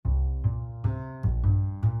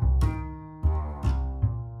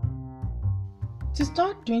To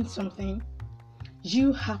start doing something,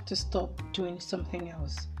 you have to stop doing something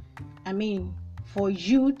else. For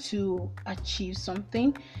you to achieve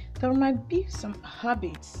something, there might be some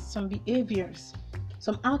habits, some behaviors,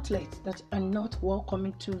 some outlets that are not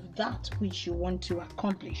welcoming to that which you want to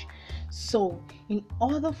accomplish. So, in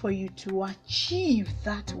order for you to achieve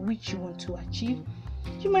that which you want to achieve,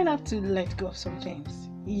 you might have to let go of some things.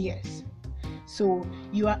 Yes. So,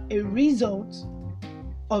 you are a result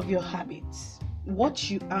of your habits. What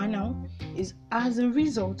you are now is as a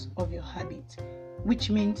result of your habit, which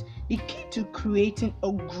means the key to creating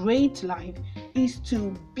a great life is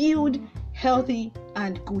to build healthy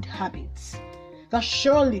and good habits that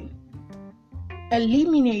surely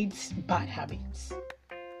eliminates bad habits.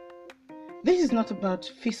 This is not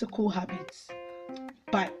about physical habits,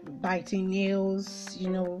 biting nails,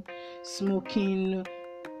 smoking,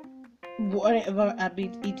 whatever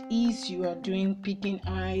habit it is you are doing, picking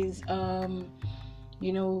eyes,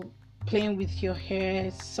 playing with your hair,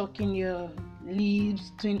 sucking your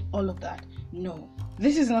lips, doing all of that. No,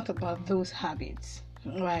 this is not about those habits,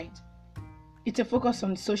 right? It's a focus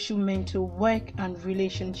on social, mental, work, and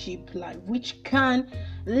relationship life, which can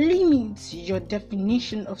limit your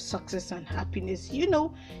definition of success and happiness.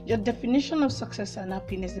 Your definition of success and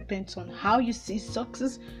happiness depends on how you see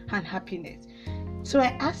success and happiness. So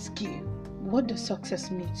I ask you, what does success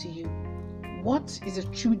mean to you? What is a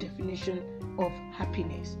true definition of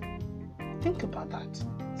happiness? Think about that.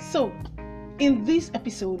 So, in this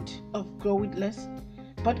episode of Grow With Less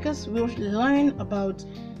podcast, we'll learn about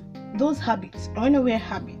those habits, unaware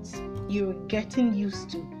habits you're getting used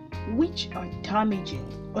to, which are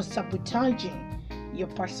damaging or sabotaging your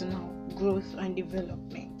personal growth and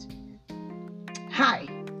development. Hi,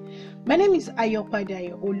 my name is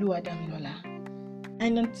Ayopade Oluwadamilola,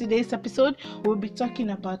 and on today's episode, we'll be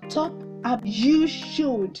talking about top habits you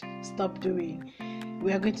should stop doing.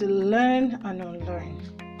 We are going to learn and unlearn.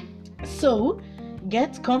 So,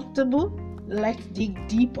 get comfortable. Let's dig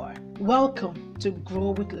deeper. Welcome to Grow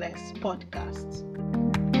With Less podcast.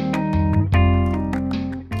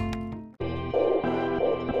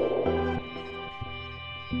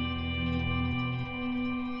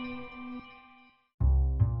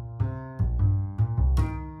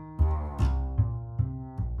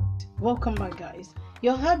 Welcome back, guys.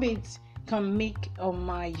 Your habits can make or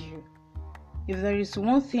mar you. If there is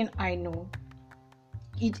one thing I know,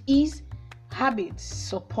 it is habits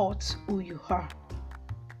support who you are.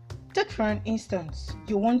 Take for an instance,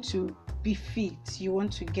 you want to be fit, you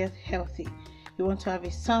want to get healthy, you want to have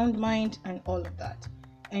a sound mind and all of that,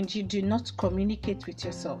 and you do not communicate with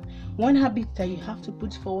yourself. One habit that you have to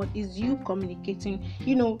put forward is you communicating,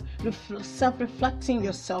 self-reflecting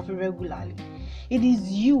yourself regularly. It is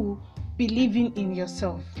you believing in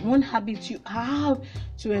yourself. One habit you have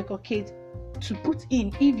to inculcate, to put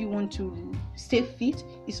in if you want to stay fit,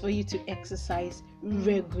 is for you to exercise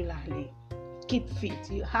regularly. Keep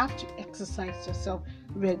fit. You have to exercise yourself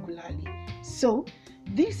regularly. So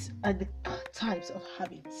these are the types of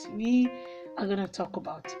habits we are going to talk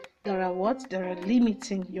about. There are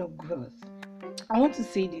limiting your growth. I want to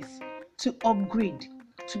say this: to upgrade,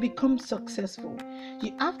 to become successful,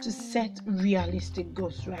 you have to set realistic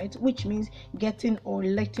goals, right? Which means getting or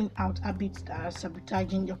letting out habits that are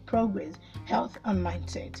sabotaging your progress, health, and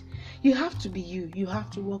mindset. You have to be you. You have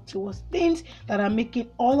to work towards things that are making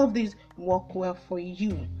all of this work well for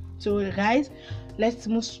you. So, guys, let's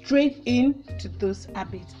move straight into those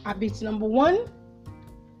habits. Habit number 1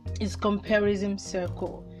 is comparison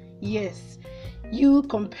circle. Yes. You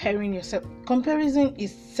comparing yourself. Comparison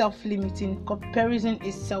is self-limiting. Comparison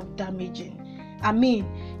is self-damaging.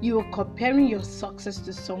 You are comparing your success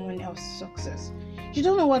to someone else's success. You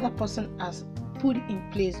don't know what that person has put in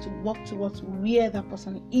place to work towards where that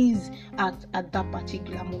person is at that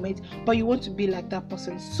particular moment, but you want to be like that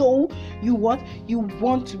person. So you want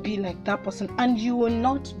to be like that person, and you are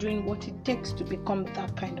not doing what it takes to become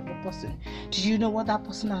that kind of a person. Do you know what that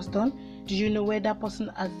person has done? Do you know where that person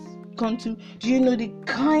has gone to? Do you know the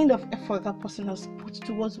kind of effort that person has put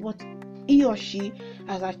towards what he or she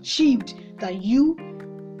has achieved that you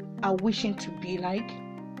are wishing to be like?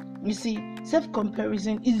 You see,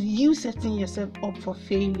 self-comparison is you setting yourself up for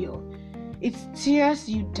failure. It steers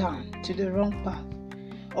you down to the wrong path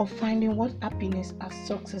of finding what happiness and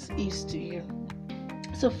success is to you.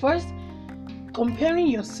 So first, comparing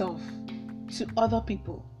yourself to other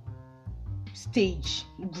people, stage,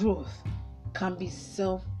 growth, can be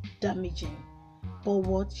self-damaging. But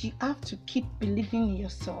what you have to keep believing in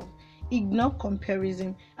yourself, ignore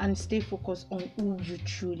comparison, and stay focused on who you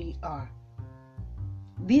truly are.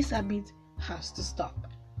 This habit has to stop.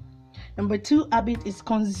 Number 2 habit is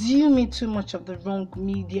consuming too much of the wrong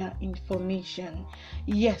media information.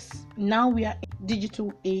 Yes, now we are in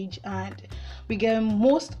digital age and we get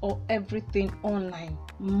most of everything online,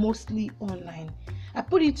 mostly online. I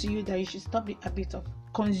put it to you that you should stop the habit of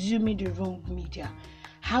consuming the wrong media.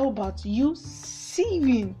 How about you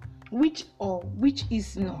seeing which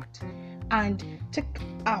is not, and take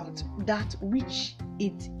out that which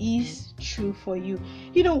it is true for you?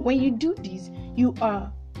 When you do this, you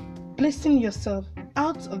are placing yourself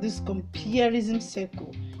out of this comparison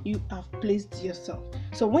circle. You have placed yourself.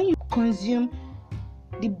 So when you consume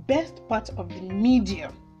the best part of the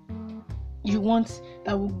media you want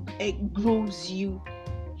that will grows you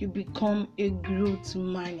become a growth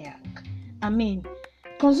maniac.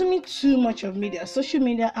 Consuming too much of media, social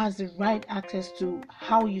media has the right access to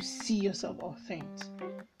how you see yourself or things.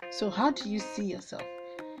 So how do you see yourself?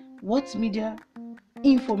 What media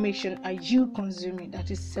information are you consuming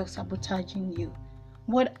that is self-sabotaging you?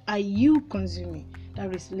 What are you consuming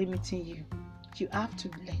that is limiting you? You have to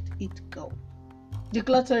let it go.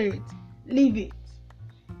 Declutter it. Leave it.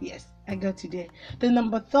 Yes, I got it there. The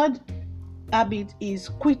number 3 habit is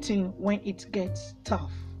quitting when it gets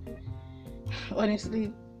tough.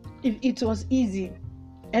 Honestly, if it was easy,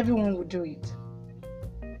 everyone would do it.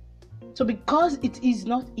 So because it is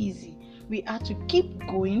not easy, we have to keep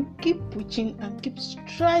going, keep pushing, and keep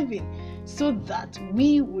striving so that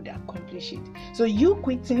we would accomplish it. So you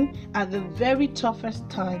quitting at the very toughest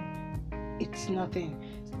time, it's nothing.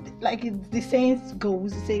 Like the saying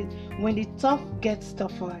goes, it says, when the tough gets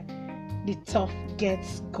tougher, the tough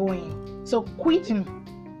gets going. So quitting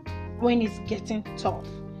when it's getting tough,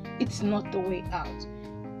 it's not the way out.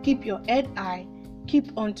 Keep your head high,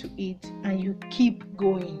 keep on to it, and you keep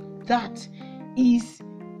going. That is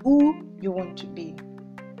who you want to be.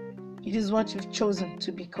 It is what you've chosen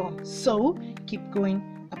to become. So keep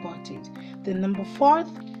going about it. The number 4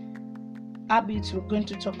 habit we're going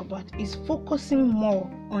to talk about is focusing more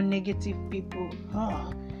on negative people.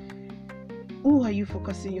 Who are you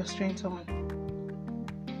focusing your strength on?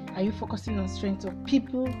 Are you focusing on strength of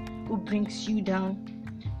people who brings you down?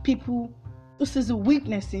 People who sees a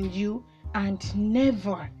weakness in you and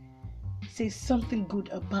never says something good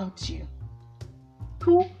about you?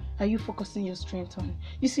 Who are you focusing your strength on?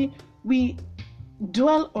 You see, we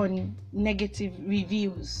dwell on negative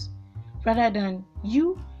reviews rather than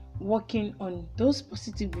you working on those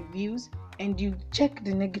positive reviews, and you check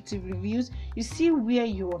the negative reviews, you see where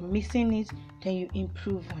you are missing it, then you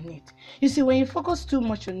improve on it. You see, when you focus too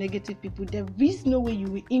much on negative people, there is no way you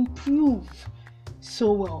will improve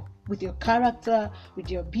so well with your character,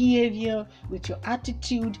 with your behavior, with your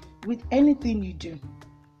attitude, with anything you do.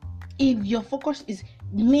 If your focus is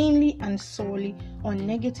mainly and solely on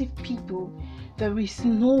negative people, there is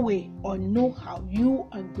no way or no how you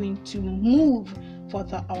are going to move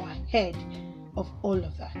further ahead of all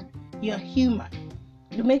of that. You're human.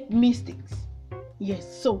 You make mistakes. Yes,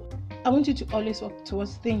 so I want you to always work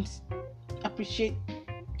towards things, appreciate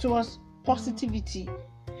towards positivity,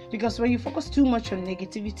 because when you focus too much on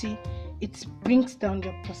negativity, it brings down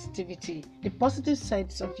your positivity. The positive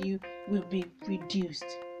sides of you will be reduced.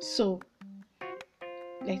 So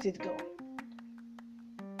let it go.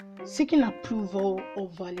 Seeking approval or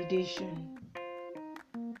validation.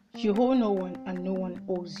 You owe no one and no one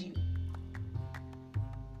owes you.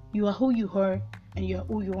 You are who you are and you are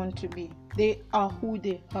who you want to be. They are who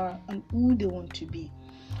they are and who they want to be.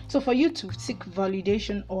 So for you to seek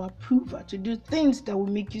validation or approval to do things that will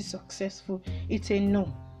make you successful, it's a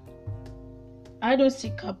no. I don't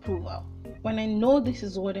seek approval. When I know this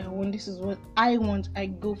is what I want, this is what I want, I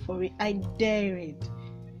go for it. I dare it.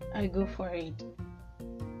 I go for it.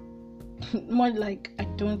 More like I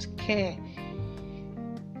don't care.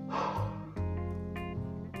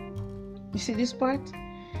 You see this part?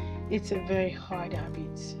 It's a very hard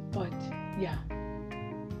habit. But yeah,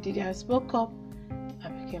 the day I spoke up, I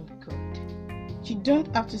became good. You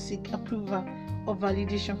don't have to seek approval or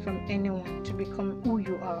validation from anyone to become who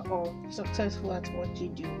you are or successful at what you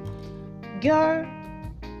do. Girl,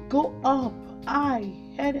 go up, high,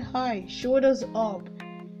 head high, shoulders up.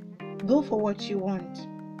 Go for what you want.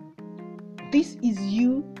 This is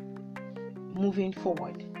you moving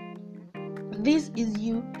forward. This is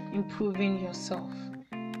you improving yourself,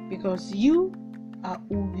 because you are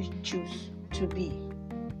who you choose to be.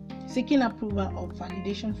 Seeking approval or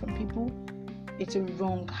validation from people, it's a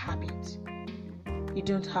wrong habit. You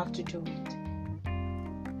don't have to do it.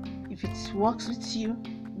 If it works with you,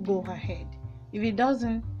 go ahead. If it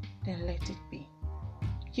doesn't, then let it be.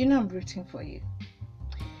 You know I'm rooting for you.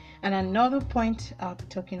 And another point I'll be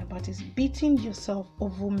talking about is beating yourself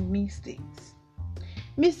over mistakes.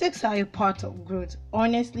 Mistakes are a part of growth.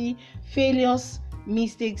 Honestly, failures,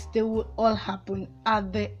 mistakes, they will all happen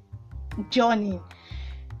at the journey.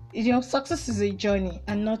 Success is a journey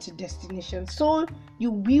and not a destination. So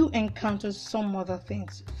you will encounter some other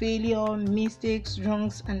things: failure, mistakes,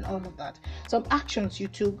 wrongs, and all of that. Some actions you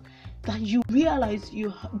took that you realize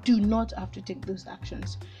you do not have to take those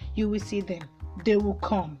actions. You will see them, they will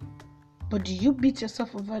come. But do you beat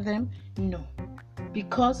yourself over them? No,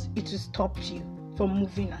 because it will stop you from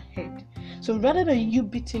moving ahead. So rather than you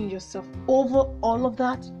beating yourself over all of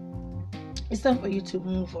that, it's time for you to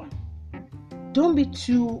move on. Don't be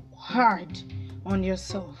too hard on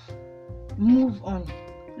yourself. Move on.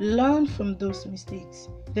 Learn from those mistakes.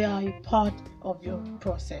 They are a part of your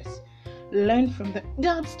process. Learn from them.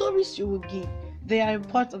 There are stories you will give. They are a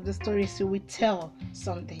part of the stories you will tell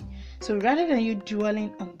someday. So rather than you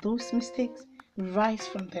dwelling on those mistakes, rise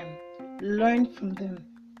from them. Learn from them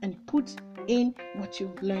and put in what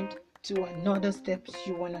you've learned to another steps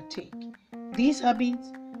you want to take. These habits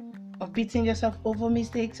of beating yourself over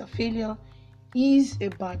mistakes or failure is a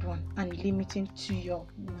bad one and limiting to your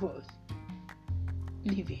growth.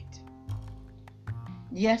 Leave it.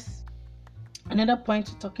 Yes, another point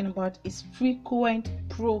we're talking about is frequent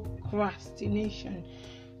procrastination.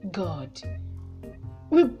 God,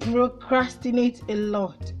 we procrastinate a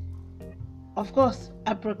lot. Of course,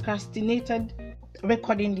 I procrastinated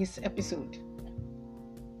recording this episode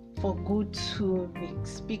for good 2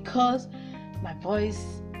 weeks because my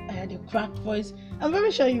voice, I had a cracked voice. I'm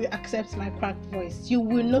very sure you accept my cracked voice. You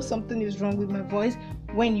will know something is wrong with my voice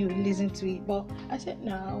when you listen to it. But I said,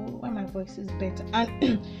 no, why my voice is better.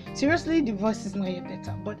 And seriously, the voice is not yet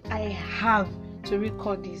better. But I have to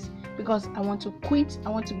record this because I want to quit. I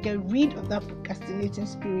want to get rid of that procrastinating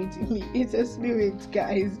spirit in me. It's a spirit,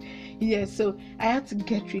 guys. Yes, so I had to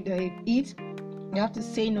get rid of it. You have to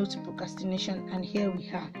say no to procrastination. And here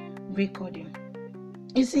we are, recording.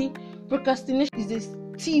 You see, procrastination is a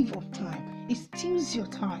thief of time. It steals your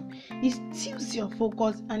time, it steals your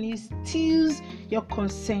focus, and it steals your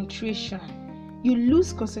concentration. You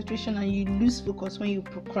lose concentration and you lose focus when you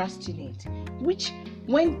procrastinate, which,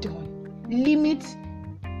 when done, limits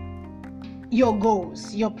your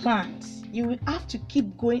goals, your plans. You will have to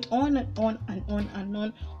keep going on and on and on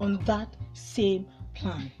and on that same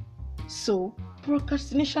plan. So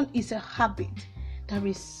procrastination is a habit that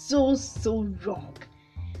is so wrong.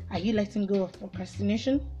 Are you letting go of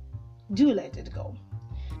procrastination? Do let it go.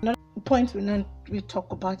 Another point we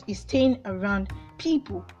talk about is staying around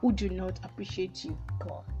people who do not appreciate you.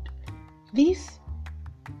 God, this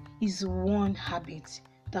is one habit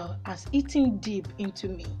that has eaten deep into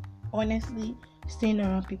me. Honestly, staying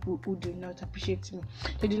around people who do not appreciate me.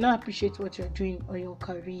 They do not appreciate what you're doing or your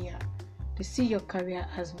career. They see your career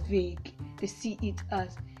as vague. They see it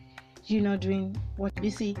as you're not doing what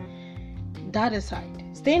you see. That aside,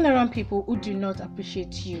 staying around people who do not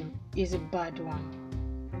appreciate you is a bad one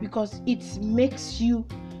because it makes you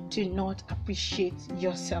to not appreciate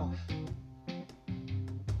yourself,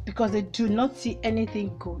 because they do not see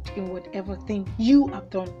anything good in whatever thing you have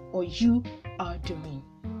done or you are doing.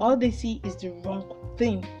 All they see is the wrong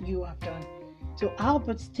thing you have done. So how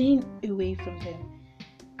about staying away from them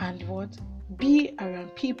and what? Be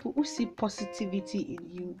around people who see positivity in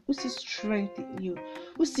you, who see strength in you,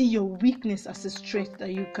 who see your weakness as a strength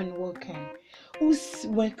that you can work on, who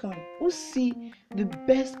see the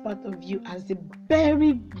best part of you as the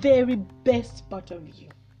very, very best part of you.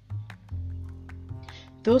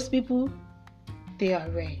 Those people, they are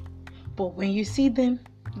rare. But when you see them,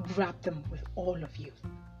 grab them with all of you.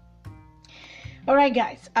 Alright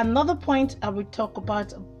guys, another point I will talk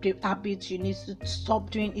about the habits you need to stop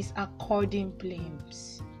doing is according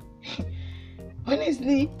blames.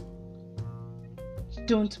 Honestly,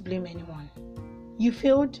 don't blame anyone. You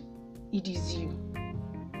failed, it is you.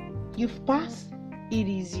 You've passed, it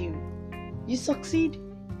is you. You succeed,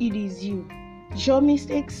 it is you. Your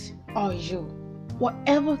mistakes are you.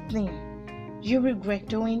 Whatever thing you regret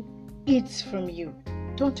doing, it's from you.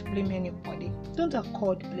 Don't blame anybody. Don't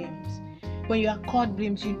accord blames. When you accord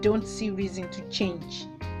blames, you don't see reason to change.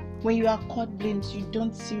 When you accord blames, you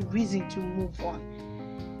don't see reason to move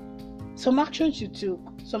on. Some actions you took,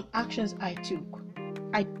 some actions I took.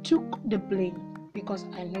 I took the blame because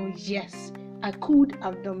I know, yes, I could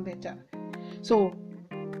have done better. So,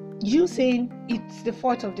 you saying it's the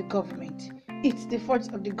fault of the government, it's the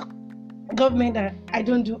fault of the government that I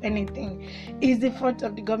don't do anything, it's the fault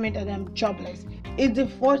of the government that I'm jobless, it's the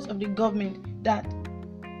fault of the government that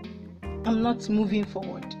I'm not moving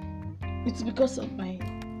forward. It's because of my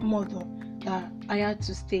mother that I had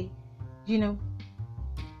to stay. No,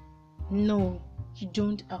 you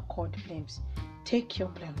don't accord blames. Take your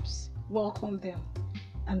blames, welcome them,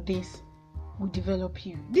 and this will develop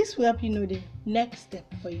you. This will help you know the next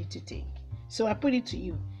step for you to take. So I put it to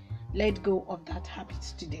you, let go of that habit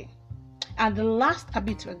today. And the last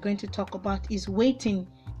habit we're going to talk about is waiting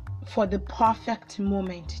for the perfect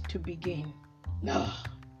moment to begin. No,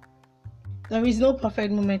 there is no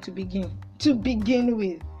perfect moment to begin. To begin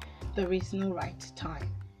with, there is no right time.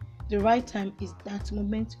 The right time is that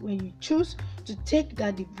moment when you choose to take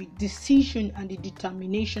that decision and the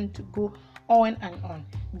determination to go on and on.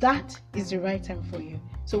 That is the right time for you.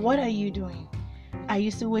 So what are you doing? Are you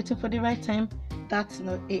still waiting for the right time? That's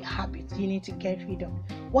not a habit you need to get rid of.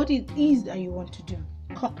 What it is that you want to do,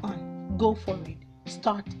 come on, go for it.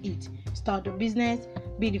 Start it. Start a business.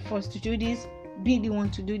 Be the first to do this. Be the one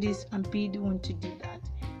to do this, and be the one to do that.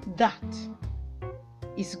 That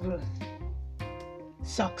is growth,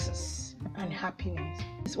 success, and happiness.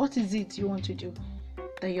 What is it you want to do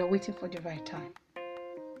that you're waiting for the right time?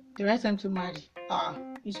 The right time to marry,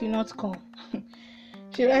 it will not come.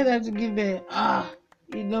 The right time to give birth,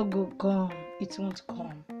 it not go come. It won't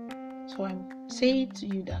come. So I'm saying to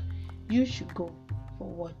you that you should go for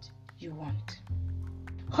what you want.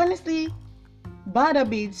 Honestly, bad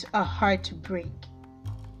habits are hard to break,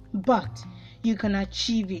 but you can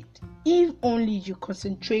achieve it if only you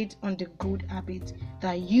concentrate on the good habits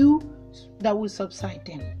that will subside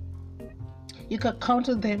them. You can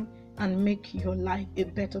counter them and make your life a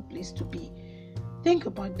better place to be. Think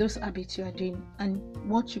about those habits you are doing and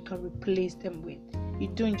what you can replace them with. You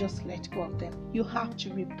don't just let go of them. You have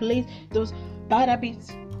to replace those bad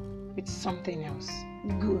habits with something else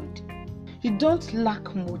good. You don't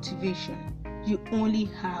lack motivation. You only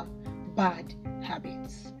have bad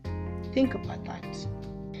habits. Think about that.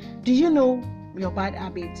 Do you know your bad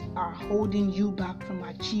habits are holding you back from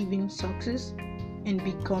achieving success and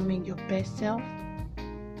becoming your best self?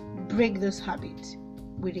 Break those habits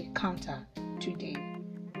with a counter today.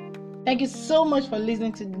 Thank you so much for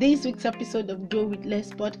listening to this week's episode of Grow with Less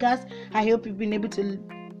podcast. I hope you've been able to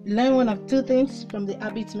learn one of two things from the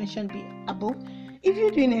habits mentioned above. If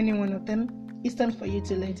you're doing any one of them, it's time for you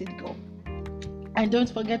to let it go. And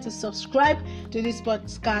don't forget to subscribe to this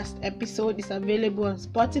podcast episode. It's available on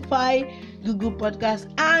Spotify, Google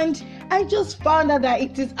Podcasts, and I just found out that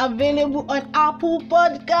it is available on Apple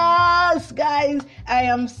Podcasts. Guys, I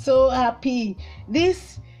am so happy.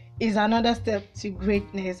 This is another step to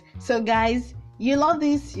greatness. So guys, you love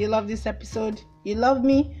this episode. You love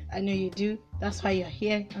me. I know you do. That's why you're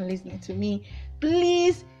here and listening to me.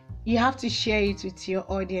 Please, you have to share it with your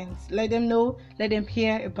audience. Let them know, let them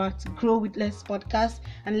hear about Grow with Less podcast,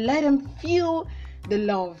 and let them feel the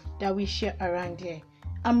love that we share around here.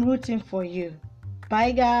 I'm rooting for you.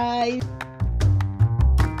 Bye guys.